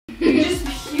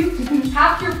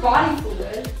half your body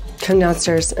fluid. Come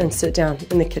downstairs and sit down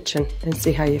in the kitchen and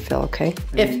see how you feel, okay?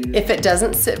 If it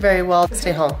doesn't sit very well,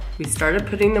 stay home. We started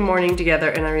putting the morning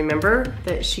together, and I remember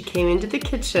that she came into the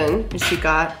kitchen and she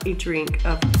got a drink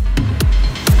of...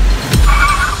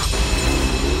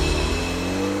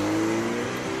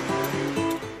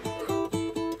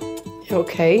 You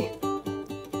okay?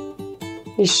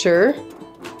 You sure?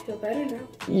 I feel better now.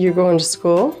 You're going to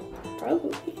school?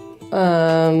 Probably.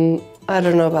 I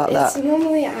don't know about that. It's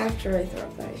normally after I throw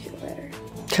up that I feel better.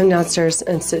 Come downstairs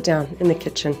and sit down in the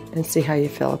kitchen and see how you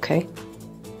feel, okay?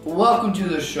 Welcome to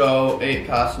the show, 8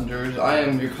 Passengers. I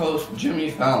am your host,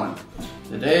 Jimmy Fallon.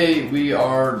 Today we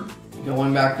are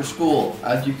going back to school.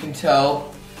 As you can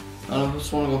tell, none of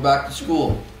us want to go back to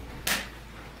school.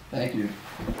 Thank you.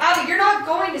 Abby, you're not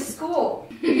going to school.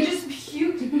 You just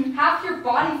puked half your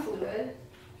body fluid.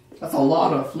 That's a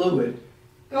lot of fluid.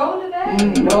 Go to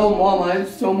bed. No, Mom, I have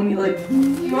so many, like...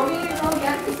 You want me to go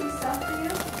get some stuff for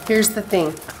you? Here's the thing.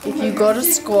 If you go to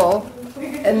school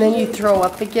and then you throw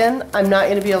up again, I'm not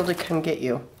going to be able to come get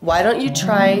you. Why don't you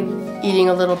try eating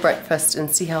a little breakfast and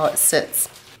see how it sits?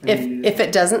 If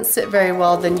it doesn't sit very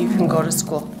well, then you can go to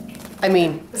school. I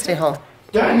mean, stay home.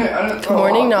 Dang it, I didn't Good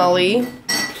morning, Nolly.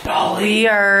 We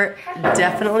are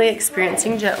definitely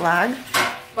experiencing jet lag.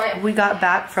 We got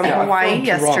back from Hawaii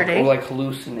yesterday. Or like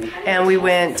hallucinating. And we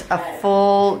went a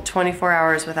full 24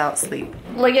 hours without sleep.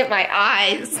 Look at my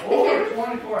eyes.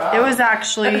 It was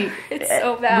actually, It's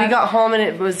so bad. we got home and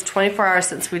it was 24 hours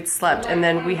since we'd slept, and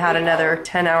then we had another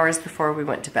 10 hours before we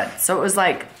went to bed. So it was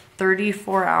like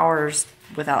 34 hours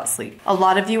without sleep. A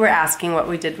lot of you were asking what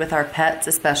we did with our pets,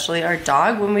 especially our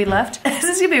dog when we left. This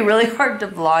is gonna be really hard to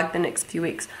vlog the next few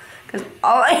weeks because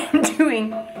all I am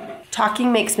doing,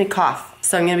 talking makes me cough.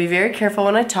 So I'm gonna be very careful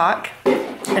when I talk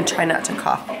and try not to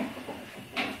cough.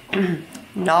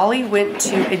 Nolly went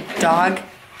to a dog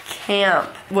camp.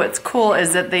 What's cool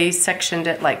is that they sectioned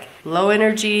it like low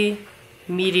energy,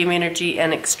 medium energy,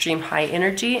 and extreme high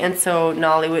energy. And so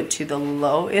Nolly went to the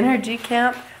low energy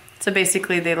camp. So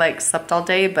basically they like slept all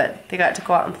day, but they got to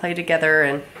go out and play together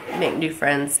and make new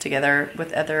friends together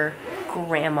with other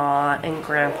grandma and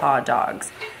grandpa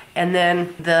dogs. And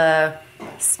then the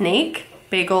snake,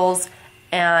 Bagels,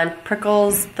 and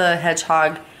Prickles the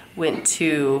hedgehog went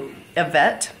to a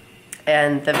vet,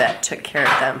 and the vet took care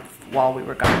of them while we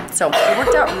were gone. So it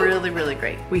worked out really, really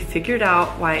great. We figured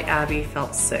out why Abby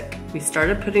felt sick. We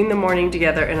started putting the morning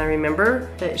together, and I remember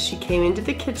that she came into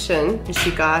the kitchen and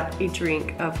she got a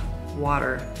drink of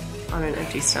water on an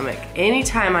empty stomach.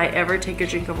 Anytime I ever take a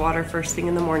drink of water first thing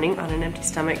in the morning on an empty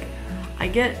stomach, I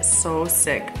get so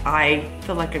sick. I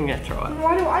feel like I'm gonna throw up.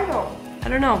 Why do I know? I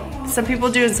don't know. Some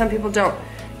people do and some people don't.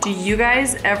 Do you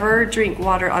guys ever drink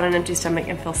water on an empty stomach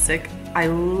and feel sick? I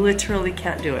literally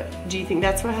can't do it. Do you think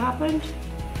that's what happened?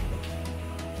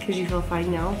 Because you feel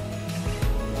fine now?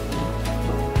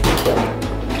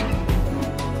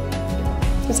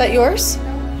 Is that yours?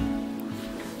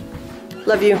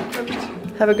 Love you.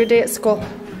 Have a good day at school.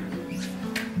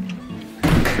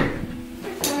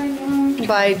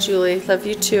 Bye, Julie. Love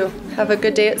you too. Have a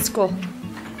good day at school.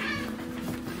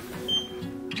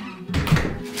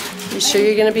 You sure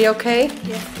you're gonna be okay?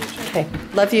 Yes. Okay.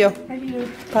 Love you. Love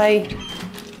you. Bye.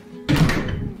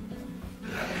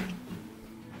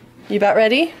 You about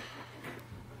ready?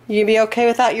 You gonna be okay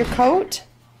without your coat?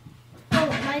 Oh,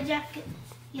 my jacket.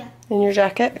 Yeah. And your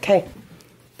jacket? Okay.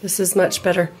 This is much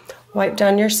better. Wipe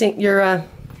down your sink,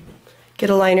 get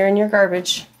a liner in your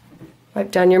garbage.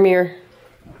 Wipe down your mirror.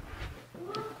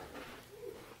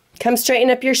 Come straighten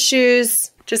up your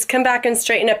shoes. Just come back and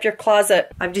straighten up your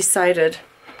closet. I've decided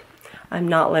I'm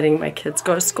not letting my kids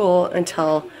go to school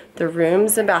until the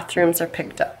rooms and bathrooms are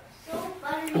picked up.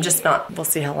 I'm just not. We'll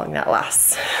see how long that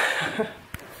lasts.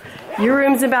 Your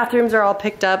rooms and bathrooms are all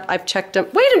picked up. I've checked them.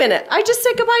 Wait a minute. I just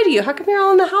said goodbye to you. How come you're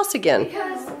all in the house again?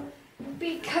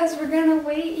 Because we're gonna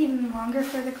wait even longer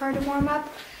for the car to warm up.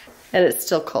 And it's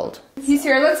still cold. He's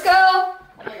here. Let's go. Oh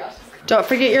my gosh. Don't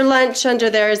forget your lunch under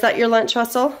there. Is that your lunch,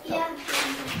 Russell? Yeah.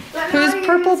 Whose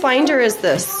purple binder is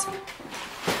this?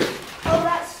 Oh,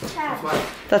 that's Chad.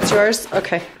 That's yours?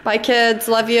 Okay. Bye, kids.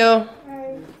 Love you.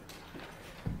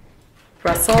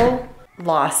 Russell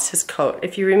lost his coat.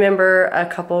 If you remember a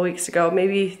couple weeks ago,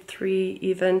 maybe 3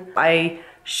 even, I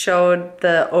showed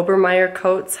the Obermeyer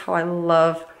coats, how I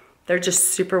love. They're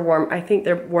just super warm. I think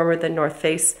they're warmer than North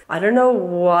Face. I don't know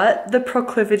what the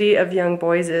proclivity of young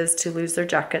boys is to lose their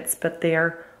jackets, but they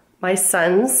are, my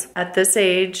sons at this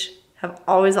age have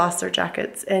always lost their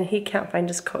jackets, and he can't find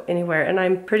his coat anywhere. And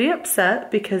I'm pretty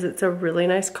upset because it's a really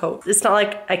nice coat. It's not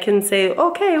like I can say,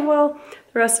 okay, well,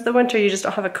 the rest of the winter you just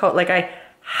don't have a coat. Like, I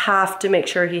have to make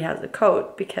sure he has a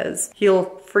coat because he'll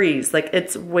freeze. Like,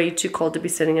 it's way too cold to be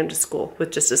sending him to school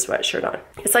with just a sweatshirt on.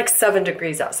 It's like 7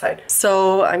 degrees outside.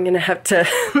 So I'm gonna have to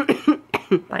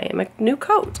buy him a new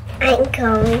coat. I'm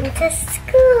going to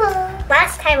school.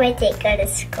 Last time I didn't go to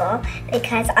school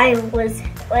because I was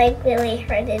like really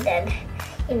hurted and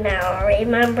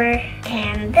remember.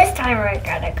 And this time we're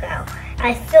gonna go.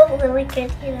 I feel really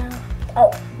good, Oh,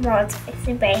 Ron's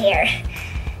fixing my hair.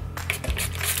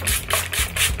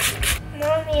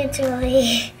 Mommy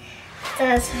usually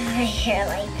does my hair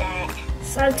like that.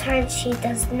 Sometimes she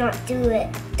does not do it.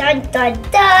 Dun dun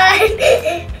dun!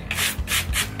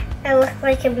 I look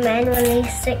like a man when they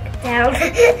sit down.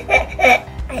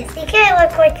 I think I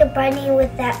look like a bunny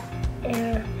with that.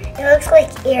 It looks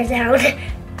like ear down.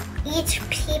 Each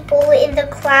people in the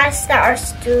class that are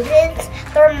students,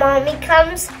 their mommy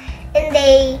comes and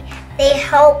they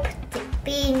help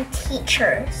being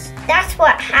teachers. That's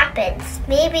what happens.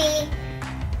 Maybe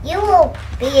you will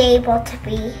be able to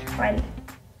be one.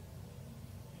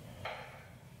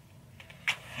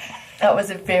 That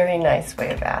was a very nice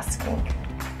way of asking.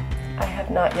 I have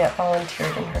not yet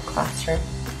volunteered in her classroom.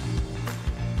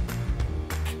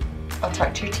 I'll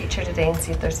talk to your teacher today and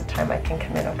see if there's a time I can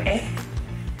come in, okay?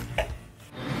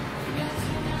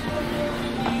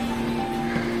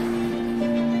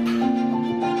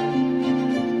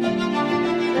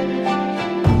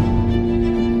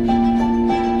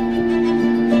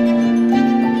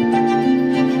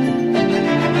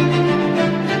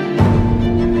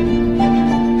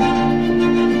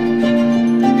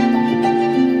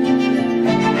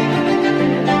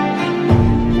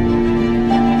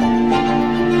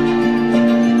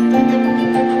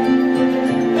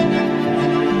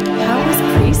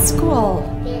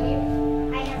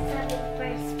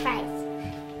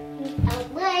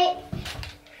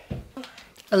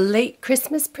 A late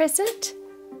Christmas present?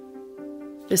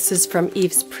 This is from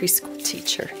Eve's preschool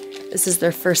teacher. This is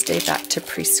their first day back to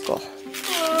preschool.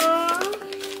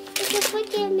 Aww, just look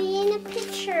at me in a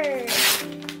picture.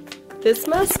 This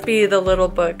must be the little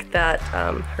book that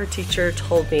her teacher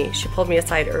told me. She pulled me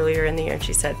aside earlier in the year and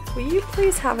she said, will you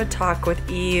please have a talk with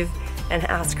Eve and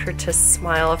ask her to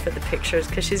smile for the pictures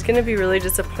because she's going to be really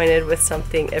disappointed with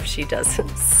something if she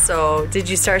doesn't. So, did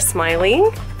you start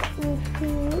smiling?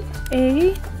 Mm-hmm.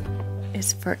 A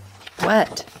is for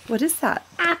what? What is that?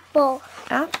 Apple.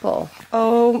 Apple.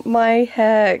 Oh my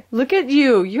heck. Look at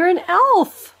you. You're an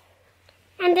elf.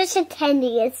 I'm just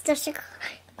pretending. It's just a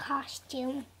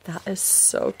costume. That is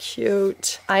so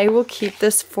cute. I will keep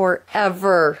this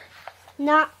forever.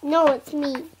 No, it's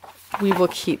me. We will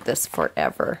keep this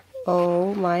forever.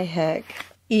 Oh my heck.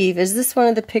 Eve, is this one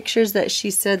of the pictures that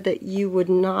she said that you would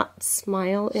not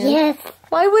smile in? Yes.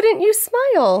 Why wouldn't you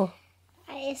smile?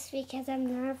 It's because I'm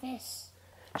nervous.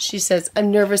 She says,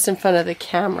 I'm nervous in front of the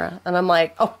camera. And I'm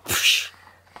like, oh, psh.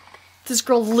 This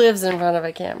girl lives in front of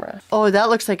a camera. Oh, that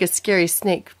looks like a scary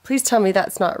snake. Please tell me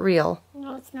that's not real.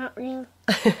 No, it's not real.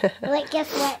 Like,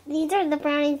 guess what? These are the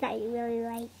brownies that you really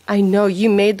like. I know, you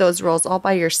made those rolls all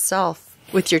by yourself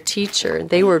with your teacher.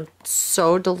 They were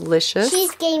so delicious. She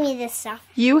gave me this stuff.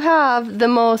 You have the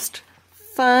most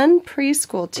fun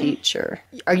preschool teacher.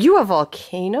 Are you a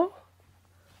volcano?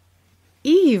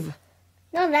 Eve.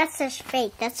 No, that's just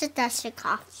fake. That's a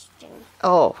costume.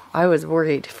 Oh, I was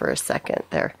worried for a second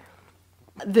there.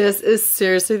 This is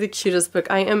seriously the cutest book.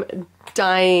 I am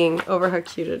dying over how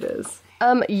cute it is.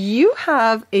 You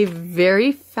have a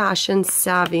very fashion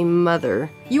savvy mother.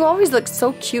 You always look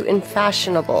so cute and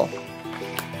fashionable,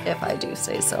 if I do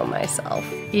say so myself.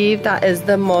 Eve, that is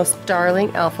the most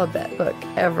darling alphabet book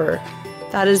ever.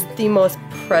 That is the most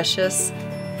precious,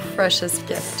 precious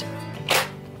gift.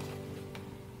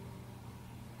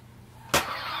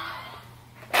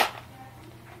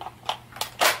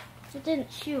 It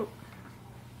didn't shoot.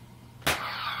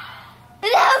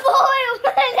 That boy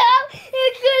went out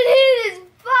and could hit his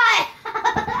butt.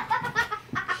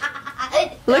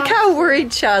 Look how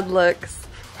worried Chad looks.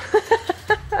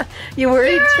 You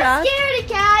worried, Chad? You're a scaredy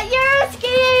cat. You're a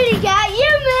scaredy cat.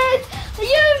 You missed.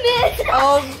 You missed.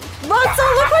 Oh, Lotso,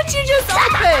 look what you just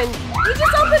opened. You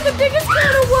just opened the biggest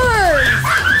can of worms.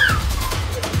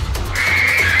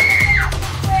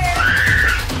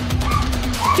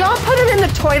 Don't put it in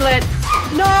the toilet.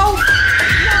 No.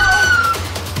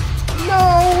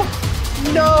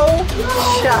 No.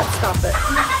 Chad, stop it.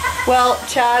 Well,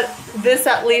 Chad, this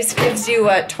at least gives you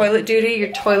toilet duty.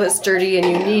 Your toilet's dirty and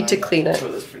you need to clean it.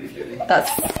 Toilet's pretty dirty.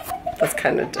 That's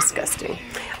kind of disgusting.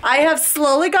 I have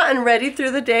slowly gotten ready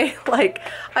through the day. Like,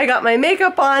 I got my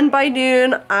makeup on by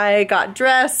noon, I got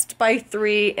dressed by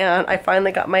 3, and I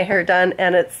finally got my hair done,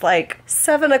 and it's like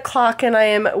 7 o'clock and I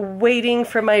am waiting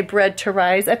for my bread to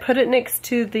rise. I put it next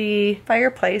to the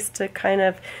fireplace to kind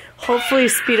of hopefully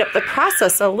speed up the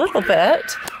process a little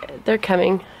bit. They're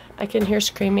coming. I can hear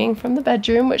screaming from the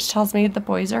bedroom, which tells me the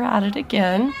boys are at it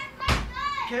again.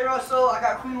 Okay, Russell, I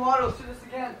got clean water. Let's do this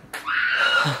again.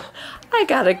 I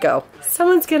gotta go.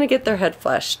 Someone's gonna get their head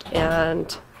flushed,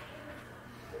 and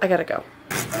I gotta go.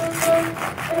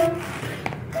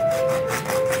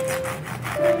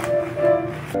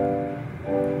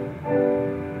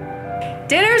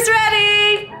 Dinner's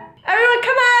ready! Everyone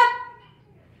come up!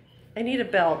 I need a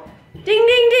bell. Ding,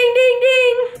 ding, ding, ding,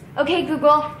 ding! Okay,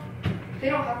 Google. They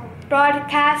don't have one.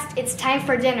 Broadcast, it's time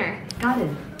for dinner. Got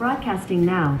it. Broadcasting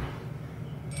now.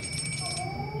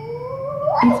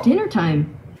 It's dinner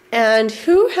time. And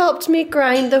who helped me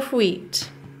grind the wheat?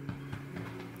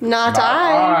 Not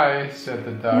I. I, said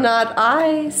the duck. Not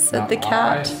I, said the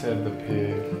cat. I, said the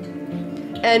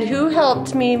pig. And who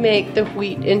helped me make the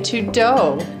wheat into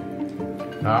dough?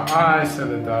 Not I, said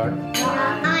the duck.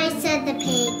 I said the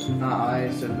pig. Not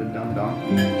I, said the dum-dum.